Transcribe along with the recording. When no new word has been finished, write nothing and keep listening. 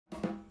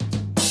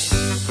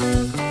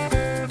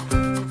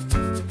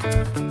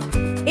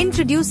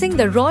Introducing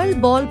the Royal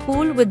Ball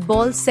Pool with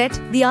Ball Set,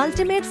 the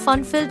ultimate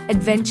fun-filled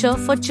adventure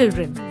for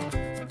children.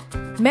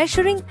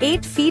 Measuring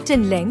 8 feet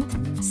in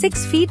length,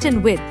 6 feet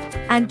in width,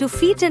 and 2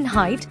 feet in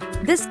height,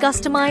 this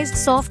customized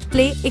soft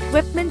play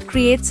equipment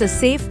creates a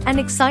safe and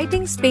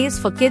exciting space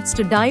for kids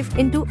to dive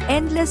into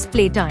endless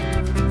playtime.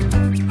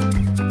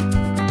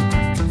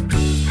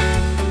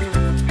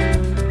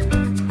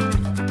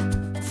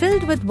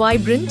 Filled with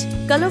vibrant,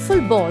 colorful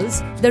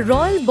balls, the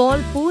Royal Ball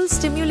Pool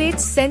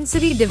stimulates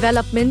sensory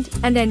development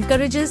and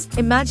encourages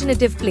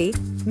imaginative play,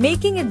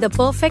 making it the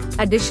perfect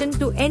addition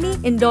to any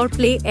indoor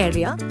play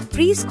area,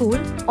 preschool,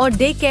 or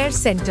daycare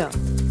center.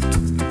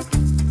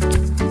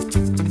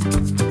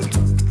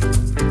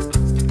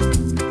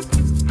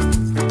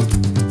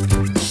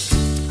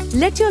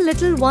 Let your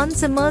little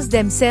ones immerse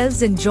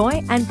themselves in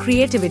joy and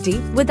creativity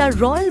with our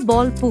Royal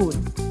Ball Pool.